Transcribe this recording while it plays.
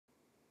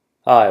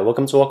Hi,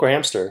 welcome to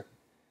AwkwardHamster.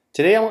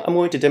 Today I'm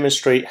going to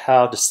demonstrate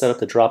how to set up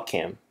the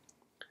Dropcam.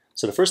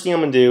 So the first thing I'm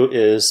going to do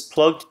is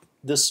plug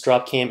this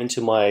Dropcam into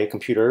my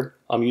computer.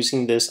 I'm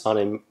using this on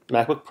a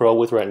MacBook Pro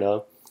with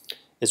Retina.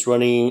 It's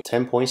running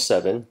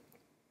 10.7,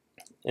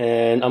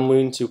 and I'm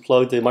going to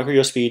plug the micro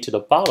USB to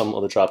the bottom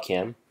of the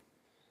Dropcam.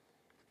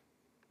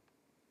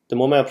 The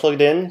moment I plug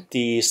it in,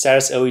 the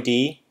status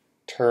LED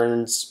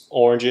turns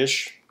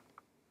orangish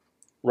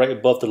right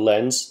above the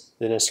lens,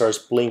 then it starts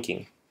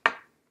blinking.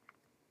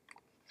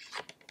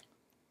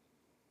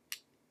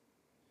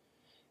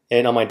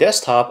 And on my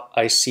desktop,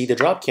 I see the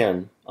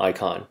Dropcam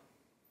icon.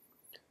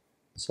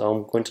 So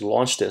I'm going to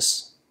launch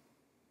this.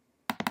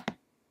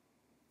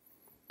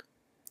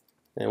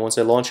 And once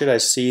I launch it, I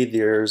see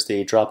there's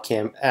the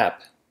Dropcam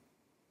app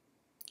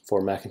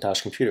for Macintosh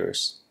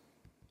computers.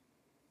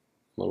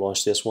 I'm going to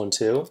launch this one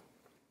too.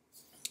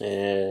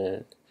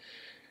 And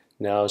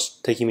now it's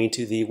taking me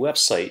to the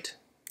website.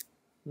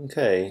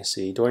 Okay,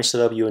 see, during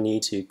setup, you will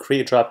need to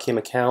create a Dropcam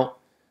account,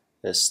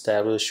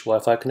 establish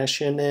Wi-Fi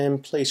connection,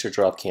 and place your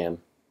Dropcam.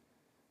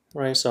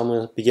 Alright, so I'm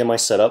going to begin my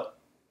setup.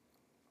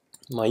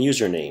 My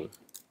username.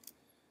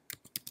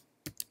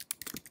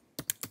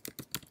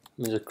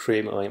 I'm going to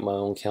create my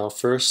own account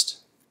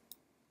first.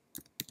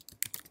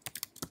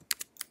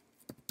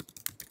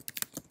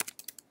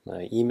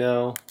 My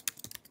email.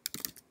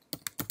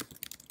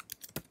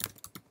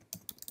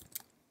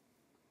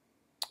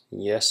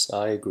 Yes,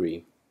 I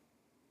agree.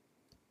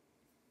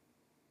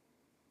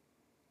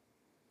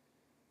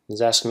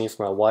 It's asking me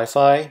for my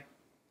Wi-Fi.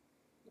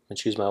 I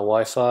choose my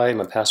Wi-Fi,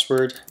 my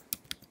password.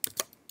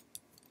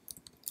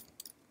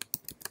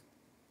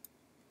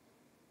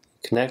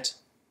 Connect.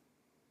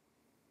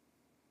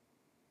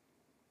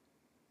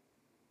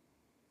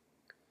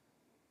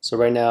 So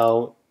right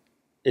now,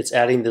 it's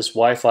adding this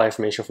Wi-Fi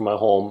information from my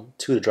home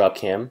to the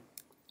Dropcam.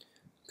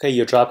 Okay,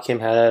 your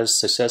Dropcam has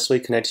successfully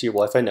connected to your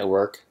Wi-Fi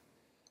network.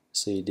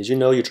 See, did you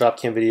know your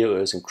Dropcam video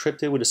is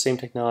encrypted with the same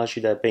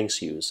technology that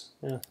banks use?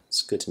 Yeah,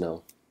 it's good to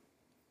know.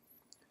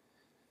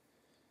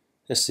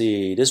 Let's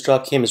see, this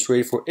Dropcam is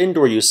rated for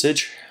indoor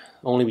usage,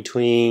 only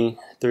between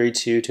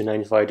 32 to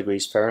 95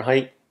 degrees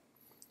Fahrenheit.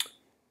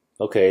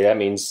 Okay, that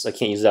means I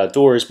can't use it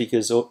outdoors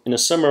because in the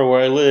summer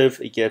where I live,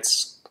 it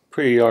gets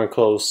pretty darn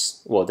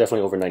close, well,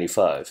 definitely over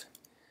 95.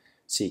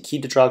 See,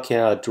 keep the Dropcam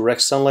out of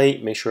direct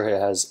sunlight, make sure it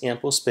has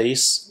ample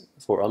space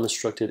for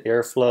unobstructed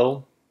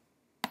airflow.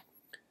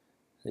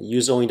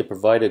 Use only the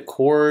provided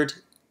cord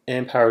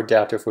and power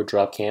adapter for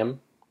Dropcam.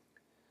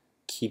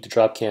 Keep the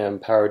Dropcam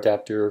power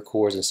adapter,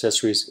 cords, and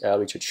accessories out of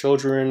reach of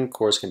children.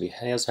 Cords can be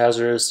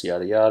hazardous,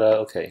 yada yada.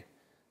 Okay,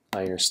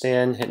 I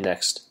understand. Hit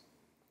next.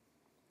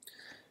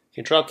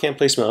 Okay, Dropcam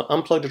placement.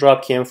 Unplug the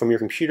Dropcam from your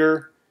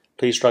computer.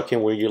 Place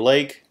Dropcam where you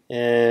like,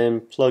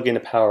 and plug in a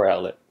power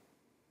outlet.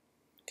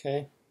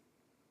 Okay.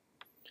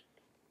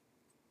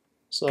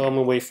 So I'm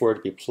gonna wait for it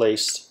to be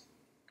placed.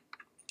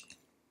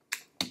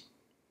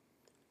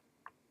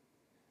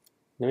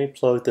 Let me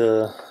plug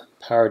the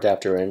power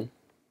adapter in.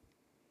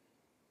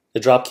 The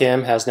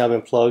Dropcam has now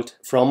been plugged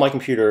from my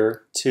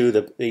computer to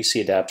the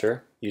AC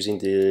adapter using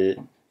the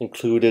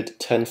included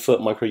 10-foot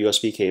micro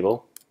USB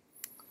cable.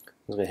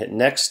 I'm going to hit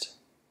next.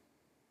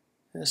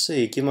 Let's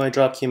see, give my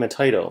Dropcam a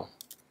title.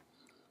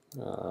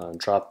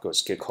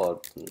 Let's get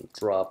called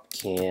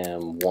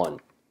Dropcam 1.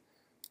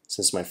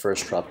 Since it's my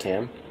first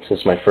Dropcam.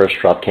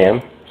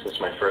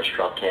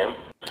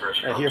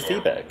 I hear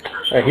feedback.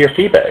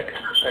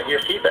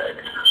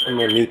 I'm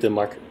going to mute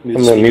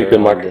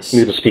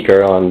the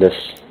speaker on this.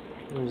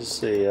 Let me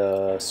say,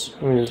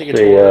 take a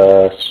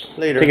tour.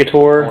 Later. Take a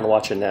tour. I want to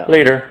watch it now.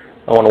 Later.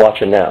 I want to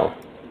watch it now.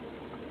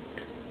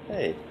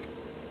 Hey.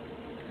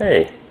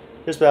 Hey.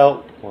 There's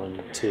about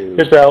 1, 2,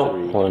 There's about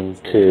 3, 1,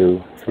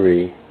 2,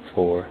 3,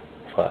 4,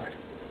 5.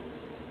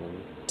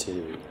 1,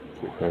 2,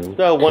 3. It's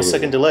about 1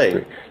 second delay.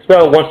 It's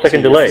about a 1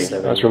 second delay.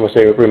 I was going to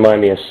say,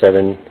 remind me of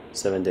 7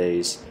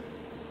 days.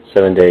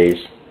 7 days.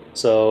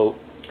 So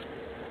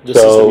this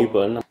is the mute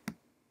button.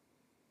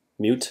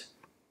 Mute.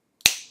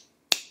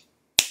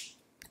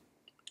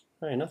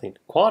 Alright, nothing.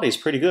 Quality is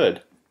pretty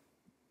good.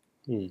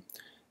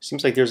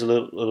 Seems like there's a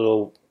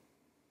little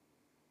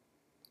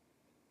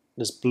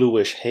this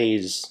bluish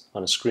haze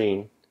on the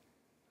screen.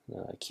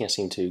 I can't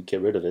seem to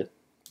get rid of it.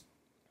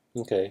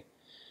 Okay,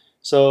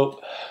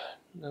 so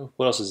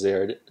what else is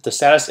there? The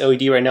status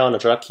LED right now on the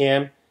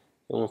Dropcam,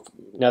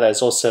 now that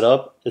it's all set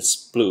up, it's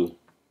blue.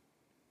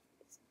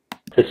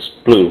 It's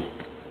blue.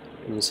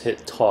 Let's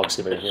hit talk,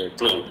 see if I can hear it.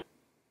 Blue.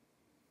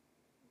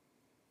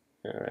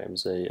 Alright, I'm going to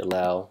say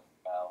allow.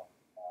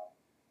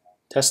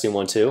 Testing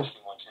 1, 2.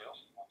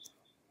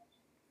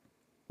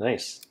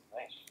 Nice.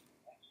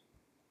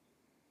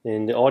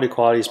 And the audio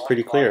quality is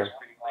pretty clear.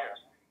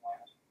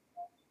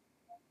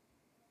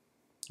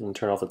 I'm going to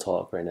turn off the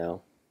talk right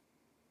now.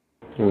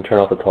 Now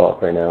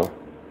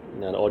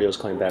the audio is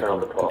coming back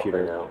on the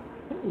computer.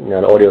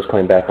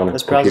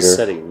 Let's browse the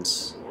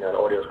settings.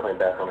 Oh,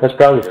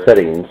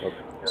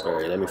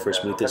 sorry, let me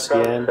first mute this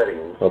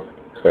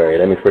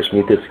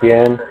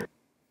again.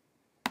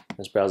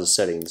 Let's browse the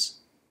settings.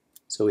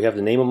 So we have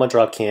the name of my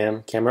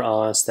Dropcam, camera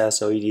on,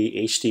 status LED,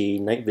 HD,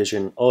 night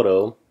vision,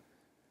 auto.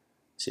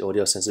 See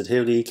audio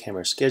sensitivity,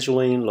 camera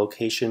scheduling,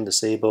 location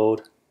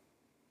disabled.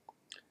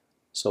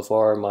 So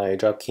far my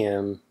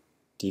Dropcam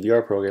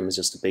DVR program is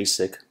just the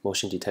basic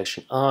motion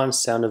detection on,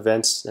 sound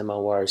events, and my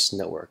wireless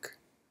network.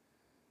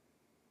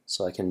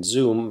 So I can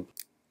zoom,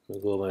 I'll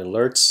go to my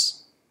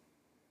alerts.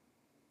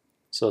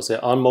 So say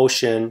on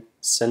motion,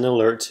 send an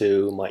alert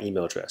to my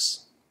email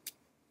address.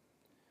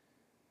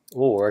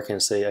 Or I can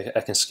say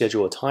I can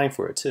schedule a time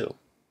for it too.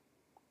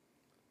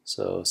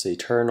 So say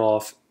turn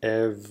alerts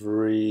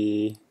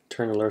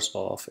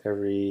off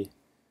every,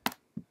 let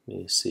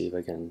me see if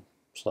I can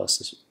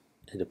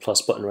hit the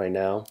plus button right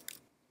now.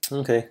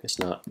 Okay, it's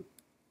not.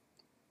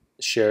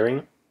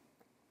 Sharing.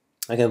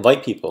 I can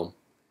invite people.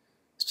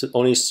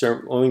 Only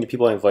the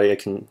people I invite I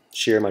can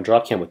share my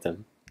Dropcam with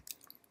them.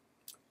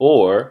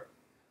 Or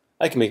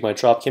I can make my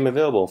Dropcam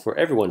available for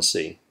everyone to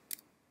see.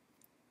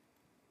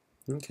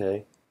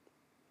 Okay.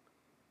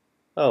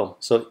 Oh,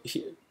 so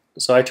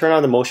I turned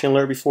on the motion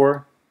alert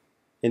before,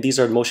 and these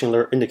are motion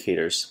alert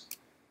indicators.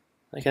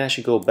 I can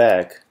actually go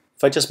back.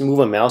 If I just move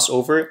a mouse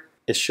over it,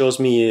 it shows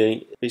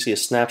me basically a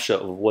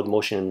snapshot of what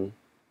motion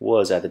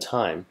was at the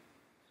time.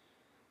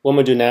 What I'm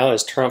going to do now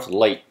is turn off the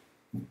light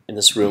in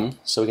this room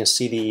so we can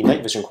see the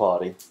night vision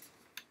quality.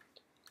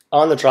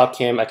 On the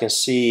Dropcam, I can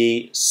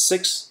see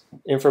 6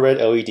 infrared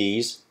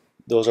LEDs.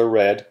 Those are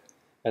red,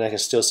 and I can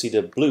still see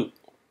the blue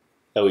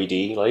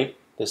LED light.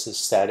 This is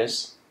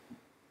status.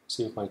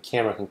 See if my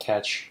camera can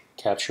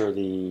capture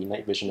the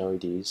night vision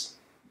LEDs.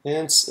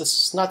 And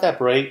it's not that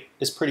bright.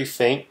 It's pretty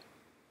faint.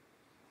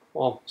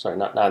 Well, sorry,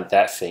 not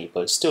that faint,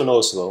 but it's still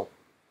noticeable.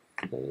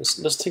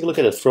 Let's take a look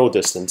at the throw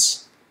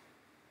distance.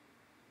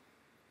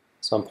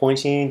 So I'm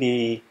pointing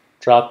the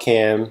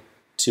Dropcam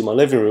to my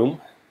living room.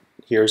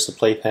 Here's the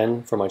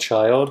playpen for my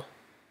child.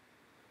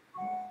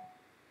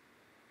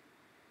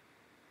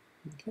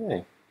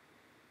 Okay,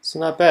 so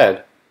not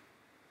bad.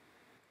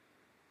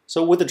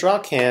 So with the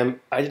Dropcam,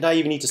 I did not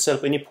even need to set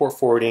up any port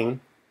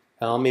forwarding.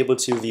 I'm able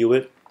to view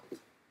it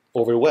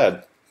over the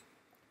web.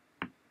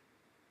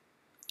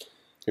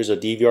 There's a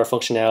DVR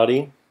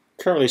functionality.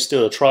 Currently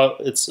still a trial,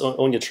 it's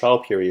only a trial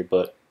period,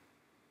 but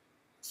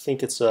I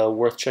think it's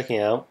worth checking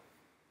out.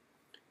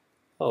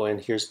 Oh,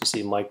 and here's, you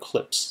see my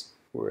clips,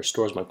 where it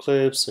stores my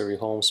clips, every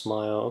home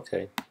smile,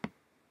 okay.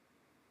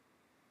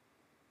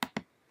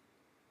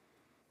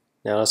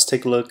 Now let's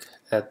take a look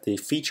at the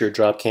featured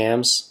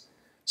Dropcams.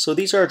 So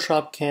these are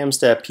Dropcams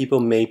that people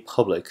made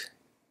public.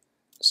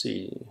 Let's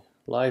see,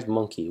 Live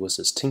Monkey, what's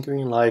this?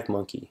 Tinkering Live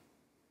Monkey.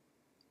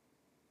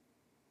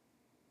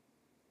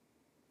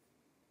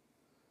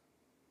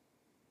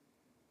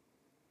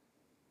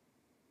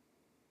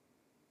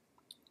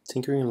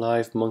 Tinkering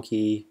Live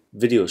Monkey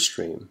video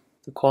stream.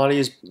 The quality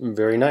is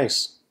very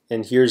nice.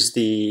 And here's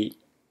the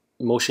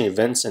motion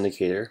events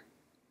indicator.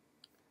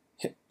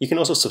 You can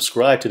also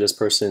subscribe to this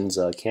person's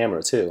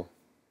camera too.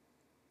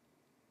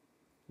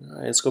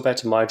 Alright, let's go back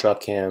to my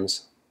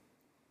Dropcams.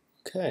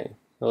 Okay,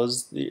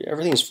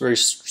 everything is very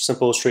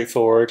simple,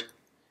 straightforward.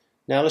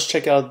 Now let's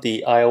check out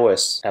the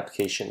iOS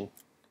application.